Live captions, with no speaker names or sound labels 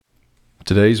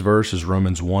Today's verse is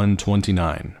Romans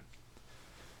 1:29.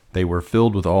 They were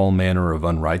filled with all manner of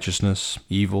unrighteousness,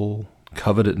 evil,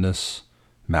 covetousness,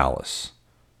 malice.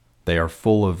 They are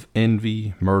full of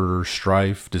envy, murder,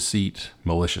 strife, deceit,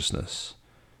 maliciousness.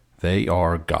 They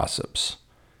are gossips.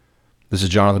 This is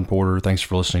Jonathan Porter. Thanks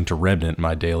for listening to Remnant,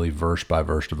 my daily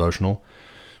verse-by-verse devotional.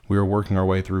 We are working our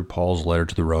way through Paul's letter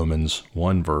to the Romans,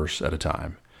 one verse at a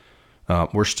time.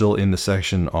 We're still in the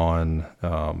section on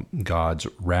God's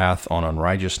wrath on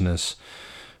unrighteousness.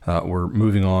 We're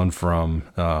moving on from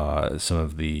some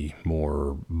of the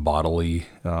more bodily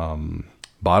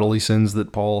sins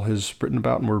that Paul has written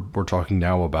about, and we're talking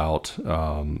now about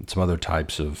some other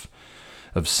types of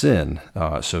sin.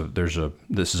 So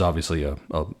this is obviously a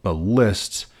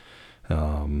list.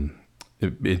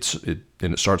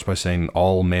 It starts by saying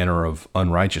all manner of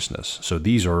unrighteousness. So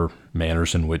these are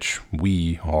manners in which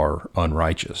we are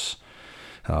unrighteous.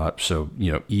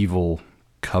 Evil,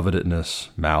 covetousness,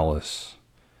 malice,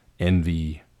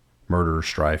 envy, murder,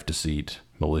 strife, deceit,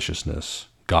 maliciousness,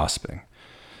 gossiping.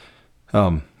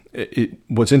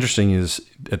 What's interesting is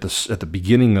at the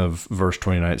beginning of verse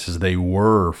 29, it says they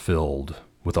were filled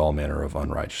with all manner of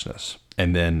unrighteousness.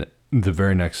 And then the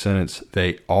very next sentence,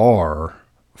 they are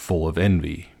full of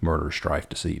envy, murder, strife,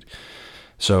 deceit.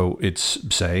 So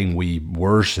it's saying we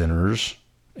were sinners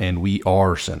and we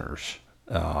are sinners.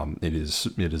 It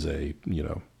is a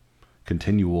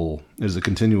continual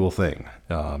thing.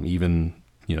 Even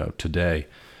today,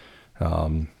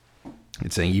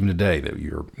 it's saying even today that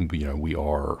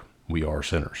we are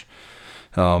sinners.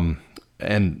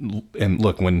 And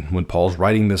look, when Paul's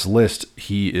writing this list,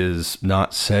 he is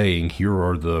not saying here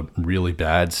are the really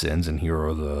bad sins and here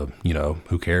are the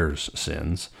who cares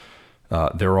sins.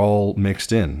 They're all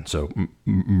mixed in. So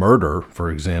murder,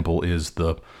 for example, is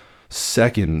the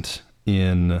second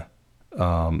in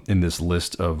this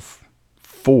list of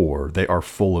four. They are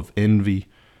full of envy,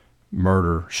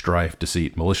 murder, strife,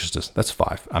 deceit, maliciousness. That's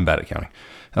 5. I'm bad at counting.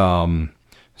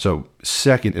 So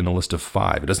second in a list of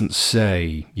 5. It doesn't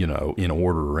say, in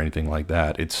order or anything like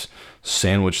that. It's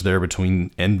sandwiched there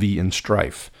between envy and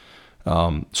strife.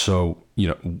 We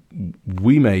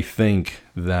may think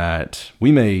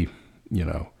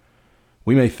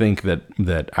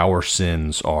that our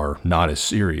sins are not as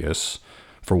serious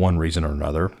for one reason or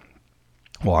another.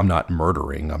 Well, I'm not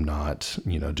murdering. I'm not,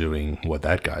 doing what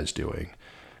that guy's doing.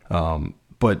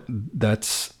 But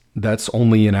that's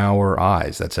only in our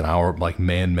eyes. That's in our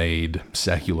man-made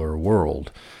secular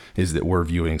world, is that we're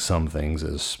viewing some things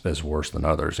as worse than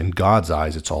others. In God's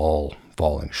eyes, it's all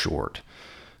falling short.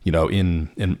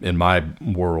 In my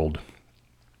world,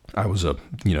 I was a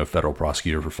federal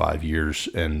prosecutor for 5 years,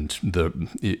 and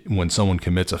when someone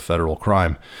commits a federal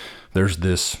crime, there's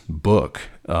this book,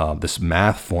 this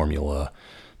math formula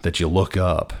that you look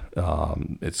up.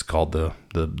 It's called the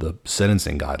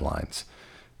sentencing guidelines.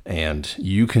 And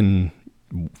you can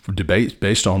debate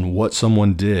based on what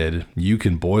someone did. You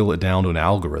can boil it down to an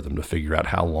algorithm to figure out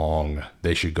how long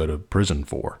they should go to prison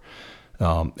for.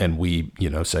 And we,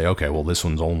 say, okay, well, this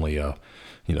one's only a,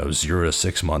 0 to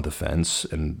 6 month offense.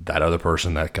 And that other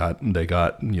person they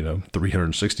got,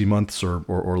 360 months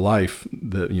or life,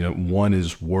 one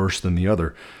is worse than the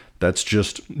other. That's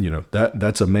just,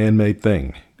 that's a man-made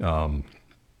thing.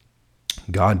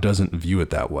 God doesn't view it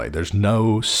that way. There's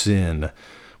no sin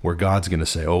where God's going to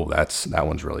say, oh, that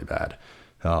one's really bad.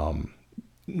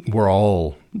 We're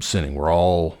all sinning. We're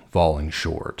all falling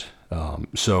short.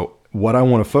 So what I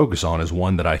want to focus on is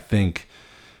one that I think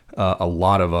a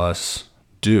lot of us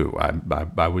do.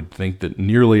 I would think that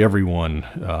nearly everyone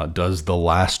does the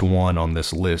last one on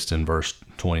this list in verse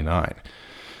 29.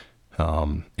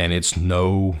 And it's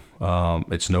no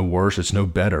worse. It's no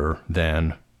better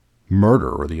than murder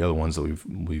or the other ones that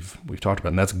we've talked about,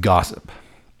 and that's gossip.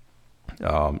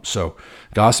 So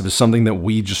gossip is something that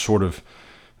we just sort of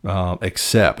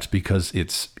accept because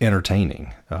it's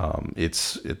entertaining.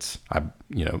 If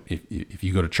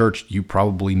you go to church, you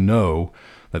probably know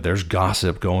that there's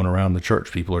gossip going around the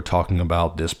church. People are talking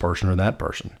about this person or that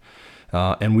person,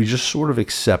 and we just sort of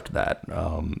accept that.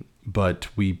 But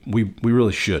we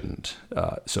really shouldn't.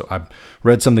 So I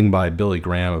read something by Billy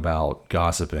Graham about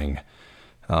gossiping,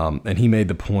 and he made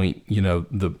the point,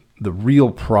 the real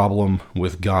problem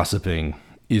with gossiping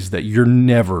is that you're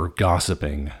never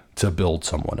gossiping to build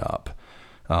someone up.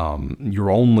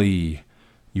 You're only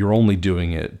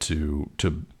doing it to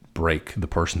break the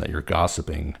person that you're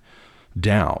gossiping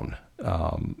down.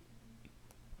 And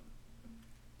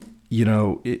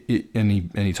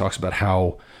he talks about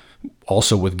how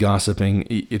Also with gossiping,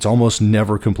 it's almost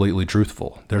never completely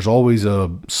truthful. There's always a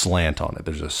slant on it.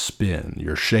 There's a spin.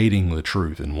 You're shading the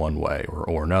truth in one way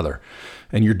or another,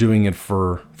 and you're doing it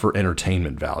for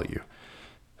entertainment value.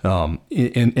 And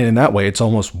in that way, it's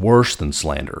almost worse than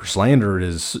slander. Slander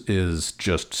is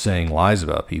just saying lies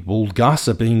about people.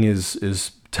 Gossiping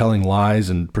is telling lies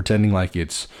and pretending like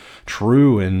it's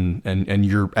true, and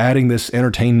you're adding this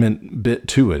entertainment bit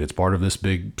to it. It's part of this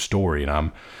big story,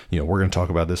 and we're going to talk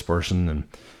about this person,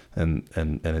 and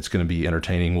it's going to be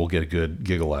entertaining. We'll get a good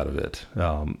giggle out of it.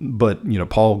 But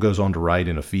Paul goes on to write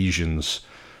in Ephesians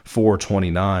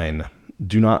 4:29,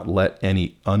 "Do not let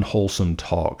any unwholesome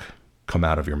talk come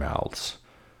out of your mouths,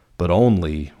 but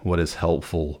only what is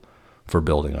helpful for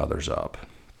building others up."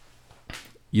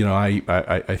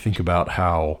 I think about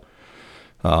how,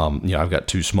 I've got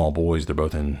two small boys. They're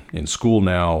both in school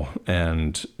now.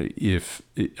 And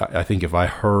I think if I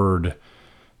heard,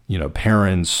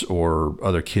 parents or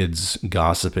other kids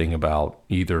gossiping about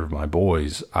either of my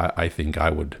boys, I think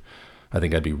I'd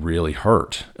be really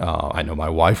hurt. I know my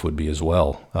wife would be as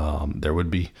well.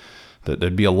 There'd be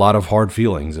a lot of hard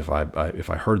feelings if I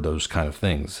heard those kind of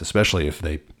things, especially if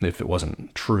it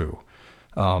wasn't true.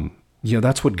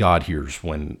 That's what God hears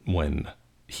when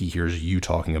he hears you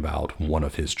talking about one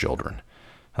of his children.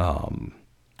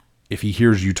 If he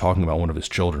hears you talking about one of his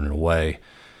children in a way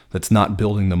that's not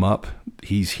building them up,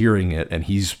 he's hearing it and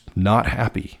he's not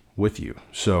happy with you.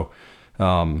 So,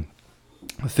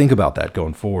 think about that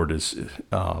going forward is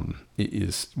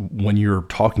when you're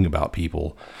talking about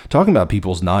people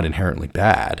is not inherently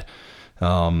bad.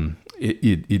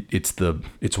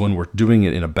 It's when we're doing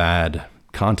it in a bad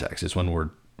context. It's when we're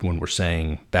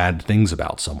saying bad things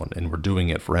about someone and we're doing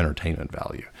it for entertainment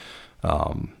value.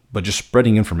 But just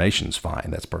spreading information is fine.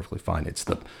 That's perfectly fine.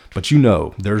 But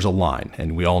there's a line,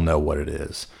 and we all know what it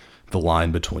is. The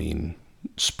line between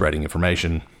spreading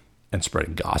information and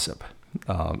spreading gossip.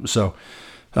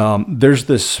 There's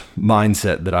this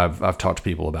mindset that I've talked to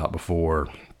people about before,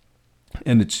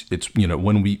 and it's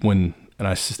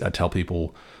I tell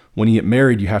people, when you get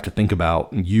married, you have to think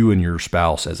about you and your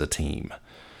spouse as a team,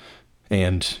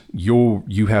 and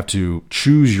you have to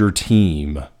choose your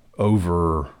team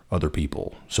over other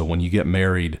people. So when you get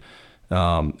married,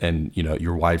 and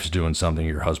your wife's doing something,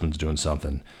 your husband's doing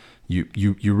something,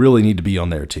 you really need to be on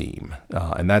their team,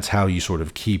 and that's how you sort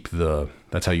of keep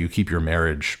your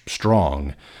marriage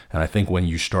strong. And I think when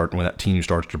that team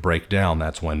starts to break down,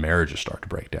 that's when marriages start to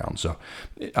break down. So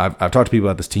I've talked to people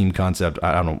about this team concept.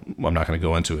 I'm not going to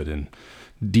go into it in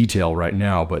detail right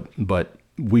now, but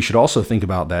we should also think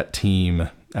about that team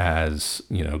as,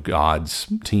 God's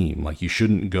team. Like, you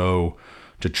shouldn't go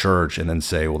to church and then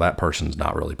say, well, that person's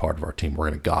not really part of our team. We're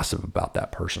going to gossip about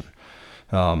that person.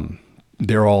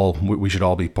 We should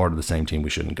all be part of the same team.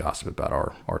 We shouldn't gossip about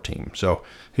our team. So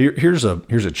here's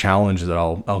a challenge that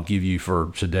I'll give you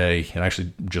for today. And I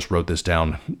actually just wrote this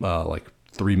down like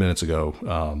 3 minutes ago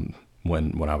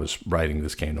when I was writing.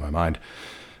 This came to my mind.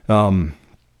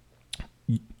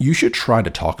 You should try to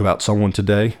talk about someone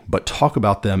today, but talk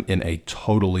about them in a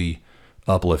totally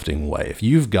uplifting way. If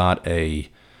you've got if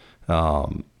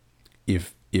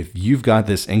you've got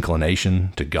this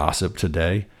inclination to gossip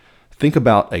today, think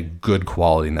about a good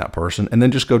quality in that person, and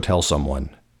then just go tell someone,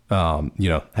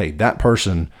 hey, that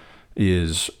person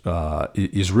is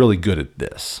really good at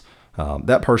this.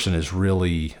 That person is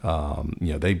really,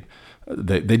 they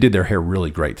did their hair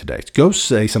really great today. Go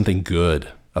say something good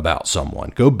about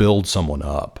someone. Go build someone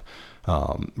up.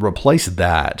 Replace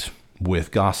that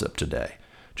with gossip today.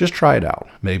 Just try it out.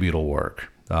 Maybe it'll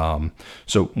work.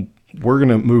 So we're going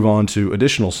to move on to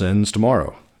additional sins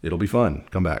tomorrow. It'll be fun.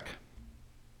 Come back.